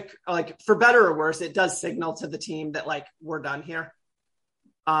Pulisic, like, for better or worse, it does signal to the team that, like, we're done here.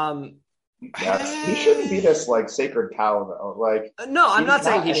 He shouldn't be this, like, sacred cow, though. Like, no, I'm not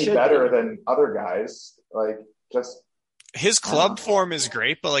saying he should better than other guys. Like, just his club form is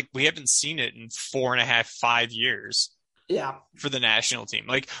great, but like we haven't seen it in 4.5, 5 years. Yeah, for the national team.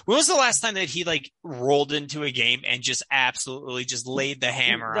 Like, when was the last time that he like rolled into a game and just absolutely just laid the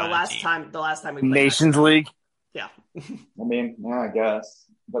hammer on a team? The last time we played Nations League. Yeah. I mean, yeah, I guess.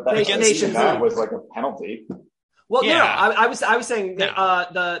 But that was like a penalty. Well, no, I was saying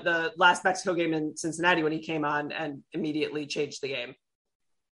that, the last Mexico game in Cincinnati when he came on and immediately changed the game.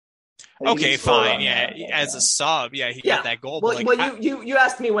 Okay, fine. Yeah, as a sub, he got that goal. Well, you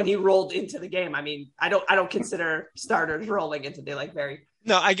asked me when he rolled into the game. I mean, I don't consider starters rolling into the like very.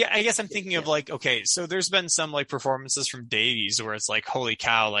 No, I guess I'm thinking of like, okay, so there's been some like performances from Davies where it's like, holy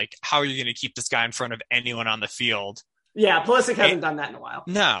cow, like how are you going to keep this guy in front of anyone on the field? Yeah, Pulisic hasn't done that in a while.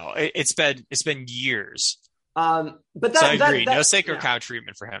 No, it's been years. But so I agree, no sacred cow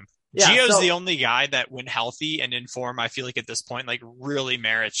treatment for him. Yeah, Gio's the only guy that, when healthy and in form, I feel like at this point, like really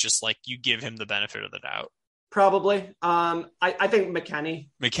merits just like you give him the benefit of the doubt. Probably. I think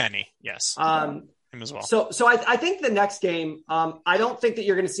McKennie, yes. Him as well. So I think the next game, I don't think that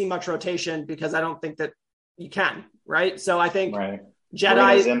you're going to see much rotation because I don't think that you can, right? So I think Jedi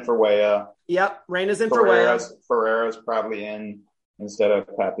Reyna's in for Weah. Yep, Reyna's in for Weah. Ferreira's probably in instead of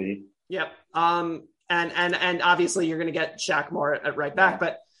Pepe. Yep. And obviously you're going to get Shaq Moore at right back,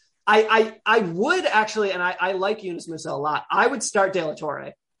 but I would actually, and I like Yunus Musa a lot. I would start De La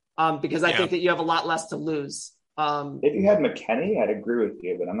Torre because I think that you have a lot less to lose. If you had McKennie, I'd agree with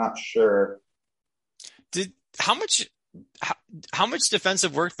you, but I'm not sure. How much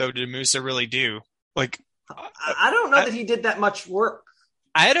defensive work though did Musa really do? Like, I don't know that he did that much work.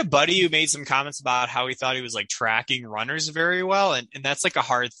 I had a buddy who made some comments about how he thought he was like tracking runners very well, and that's like a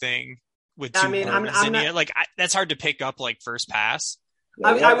hard thing with two that's hard to pick up like first pass. Yeah,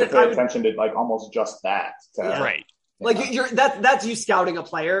 I would pay attention to like almost just that. Right. Like that's you scouting a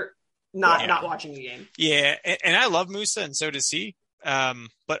player, not watching the game. Yeah, and I love Musa, and so does he.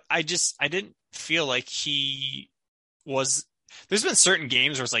 But I didn't feel like he was. There's been certain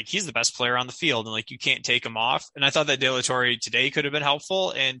games where it's like he's the best player on the field, and like you can't take him off. And I thought that De La Torre today could have been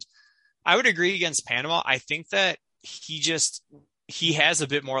helpful. And I would agree against Panama. I think that he has a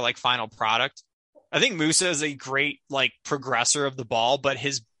bit more like final product. I think Musa is a great like progressor of the ball, but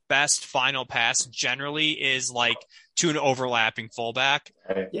his best final pass generally is like to an overlapping fullback.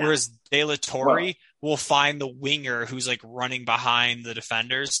 Yeah. Whereas De La Torre will find the winger who's like running behind the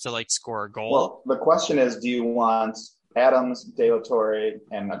defenders to like score a goal. Well, the question is, do you want Adams, De La Torre,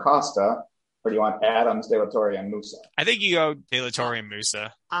 and Acosta, or do you want Adams, De La Torre, and Musa? I think you go De La Torre and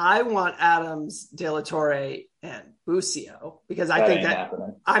Musa. I want Adams, De La Torre, and Busio because I think that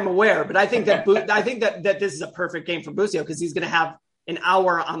happening. I'm aware, but I think that I think that this is a perfect game for Busio because he's going to have an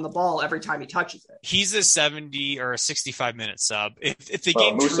hour on the ball every time he touches it. He's a 70 or a 65-minute sub. If the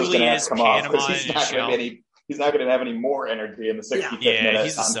game truly is Panama, he's not going to have any more energy in the 65th minute.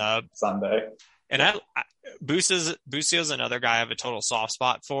 He's a sub Sunday. And Busio's another guy I have a total soft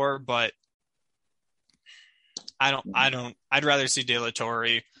spot for, but I'd rather see De La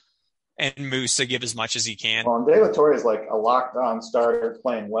Torre. and Moose to give as much as he can. Well, and De La Torre is like a locked-on starter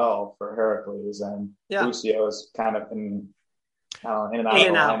playing well for Heracles, and Busio is kind of in and out of the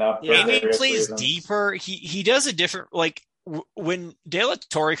lineup. Yeah. He plays deeper. He does a different, like, when De La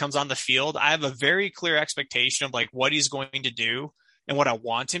Torre comes on the field, I have a very clear expectation of like what he's going to do and what I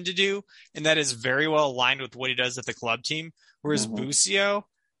want him to do. And that is very well aligned with what he does at the club team. Whereas Busio,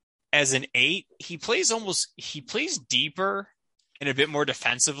 as an 8, he plays deeper and a bit more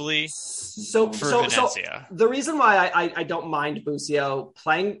defensively. So the reason why I don't mind Busio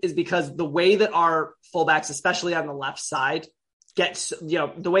playing is because the way that our fullbacks, especially on the left side, gets,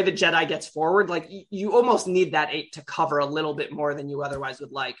 the way the Jedi gets forward, like you almost need that 8 to cover a little bit more than you otherwise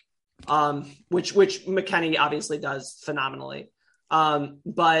would like, which McKennie obviously does phenomenally.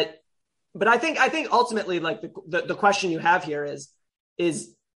 But I think ultimately, like the question you have here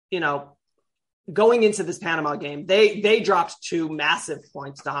is going into this Panama game, they dropped 2 massive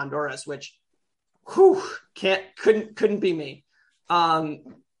points to Honduras, which couldn't be me.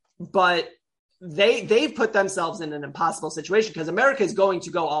 But they've put themselves in an impossible situation because America is going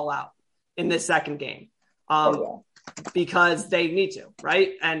to go all out in this second game because they need to,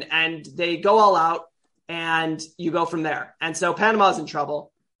 right? And they go all out and you go from there. And so Panama's in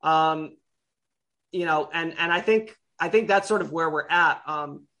trouble. And I think that's sort of where we're at.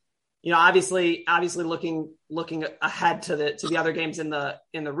 Obviously looking ahead to the other games in the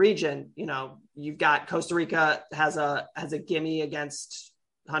region, you've got Costa Rica has a gimme against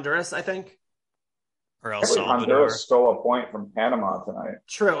Honduras, I think. Or El Salvador. Honduras stole a point from Panama tonight.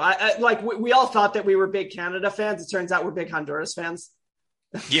 True. We all thought that we were big Canada fans. It turns out we're big Honduras fans.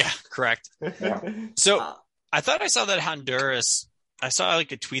 Yeah, correct. Yeah. So I thought I saw that Honduras. I saw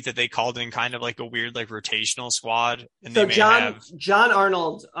like a tweet that they called in kind of like a weird like rotational squad. And so John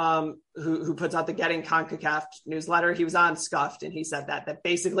Arnold, who puts out the Getting CONCACAF newsletter, he was on Scuffed and he said that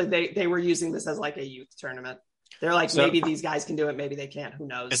basically they were using this as like a youth tournament. They're like, maybe these guys can do it, maybe they can't. Who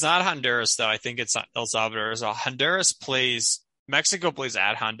knows? It's not Honduras though. I think it's El Salvador. So Mexico plays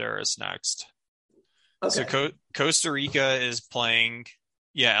at Honduras next. Okay. So Costa Rica is playing,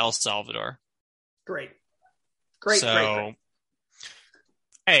 El Salvador. Great.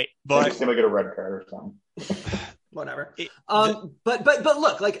 Hey, but he's gonna get a red card or something. Whatever. But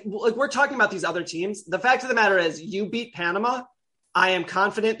look, like we're talking about these other teams. The fact of the matter is, you beat Panama. I am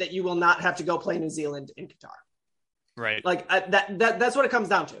confident that you will not have to go play New Zealand in Qatar. Right. Like that's what it comes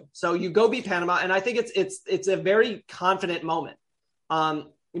down to. So you go beat Panama, and I think it's a very confident moment.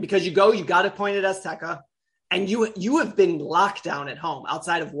 Because you got a point at Azteca, and you have been locked down at home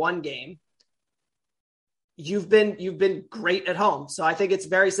outside of one game. You've been great at home. So I think it's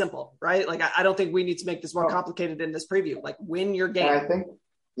very simple, right? Like, I don't think we need to make this more complicated in this preview. Like, win your game.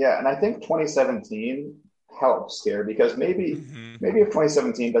 And I think 2017 helps here because maybe if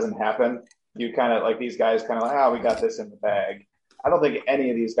 2017 doesn't happen, you kind of like these guys kind of like, we got this in the bag. I don't think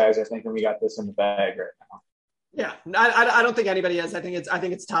any of these guys are thinking we got this in the bag right now. Yeah, I don't think anybody is. I think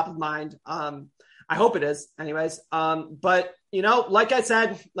it's top of mind. I hope it is anyways. But like I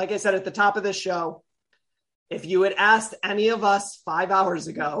said at the top of this show, if you had asked any of us 5 hours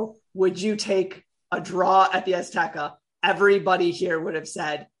ago, would you take a draw at the Azteca? Everybody here would have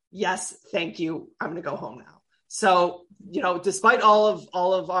said, yes, thank you. I'm going to go home now. So, despite all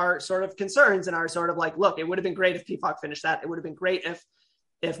of our sort of concerns and our sort of like, look, it would have been great if PFOC finished that. It would have been great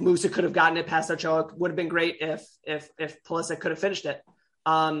if Musa could have gotten it past Ochoa. It would have been great if Pulisic could have finished it.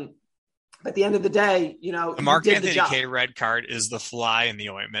 At the end of the day, the Mark Anthony K red card is the fly in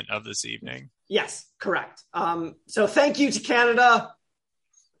the ointment of this evening. Yes, correct. So thank you to Canada,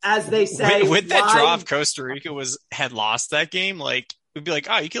 as they say. With that draw, if Costa Rica had lost that game, like we'd be like,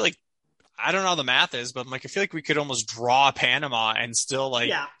 you could like, I don't know how the math is, but I'm like, I feel like we could almost draw Panama and still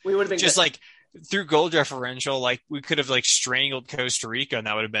like, we would have been just good. Like through goal differential, like we could have like strangled Costa Rica and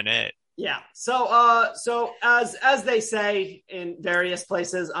that would have been it. Yeah. So as they say in various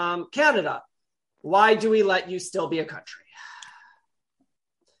places, Canada, why do we let you still be a country?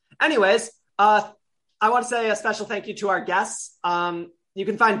 Anyways, I want to say a special thank you to our guests. You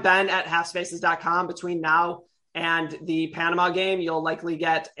can find Ben at halfspaces.com. Between now and the Panama game, you'll likely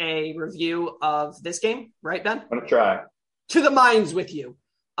get a review of this game, right, Ben? I'm going to try. To the mines with you.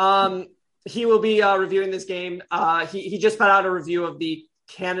 He will be reviewing this game. He just put out a review of the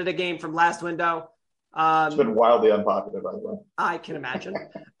Canada game from last window. It's been wildly unpopular, by the way. I can imagine.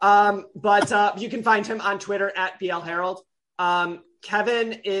 But you can find him on Twitter at BL Herald.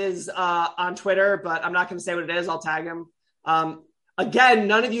 Kevin is on Twitter, but I'm not going to say what it is. I'll tag him. Again,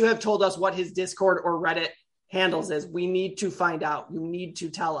 none of you have told us what his Discord or Reddit handles is. We need to find out. You need to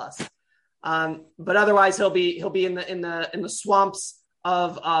tell us. But otherwise, he'll be in the swamps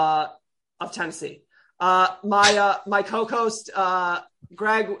of of Tennessee. My co-host,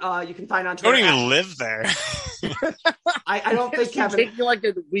 Greg, you can find on Twitter. I don't even live there. I don't think Kevin taking like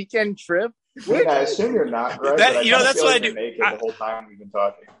a weekend trip. I assume you're not, Greg. That's what I do. The whole time we've been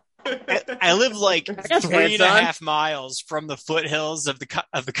talking. I live like 3.5 miles from the foothills of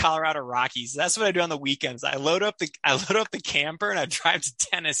the Colorado Rockies. That's what I do on the weekends. I load up the camper and I drive to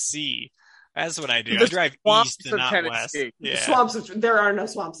Tennessee. That's what I do. I drive east and not west. Yeah. Swamps. There are no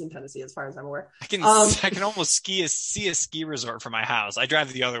swamps in Tennessee, as far as I'm aware. I can almost see a ski resort from my house. I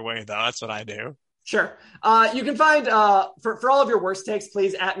drive the other way though. That's what I do. Sure. You can find for all of your worst takes,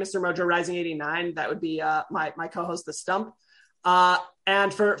 please at Mr. Mojo Rising 89. That would be my co-host, The Stump.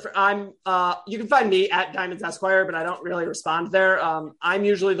 And you can find me at Diamonds Esquire, but I don't really respond there. I'm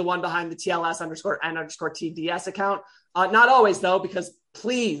usually the one behind the TLS_N_TDS account. Not always though, because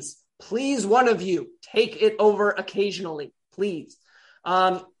please, one of you take it over occasionally, please.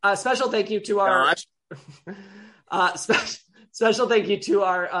 A special thank you to our special thank you to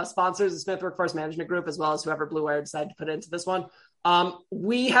our sponsors, the Smith Workforce Management Group, as well as whoever Blue Wire decided to put into this one.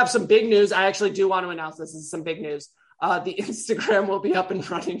 We have some big news. I actually do want to announce this is some big news. The Instagram will be up and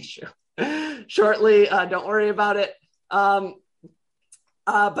running shortly. Don't worry about it.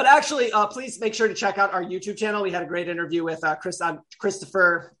 But actually, please make sure to check out our YouTube channel. We had a great interview with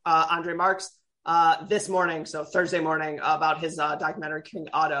Christopher Andre Marks this morning, so Thursday morning, about his documentary King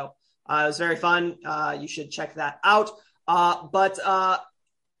Otto. It was very fun. You should check that out. But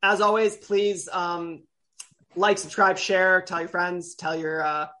as always, please like, subscribe, share, tell your friends, tell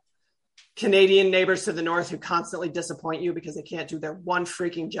your Canadian neighbors to the north who constantly disappoint you because they can't do their one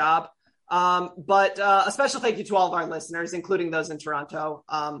freaking job. But a special thank you to all of our listeners, including those in Toronto.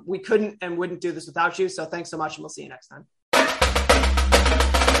 We couldn't and wouldn't do this without you. So thanks so much, and we'll see you next time.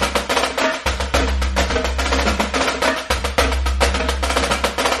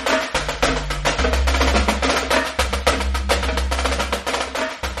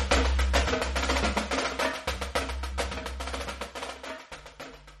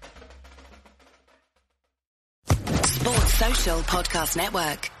 Sports Social Podcast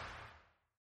Network.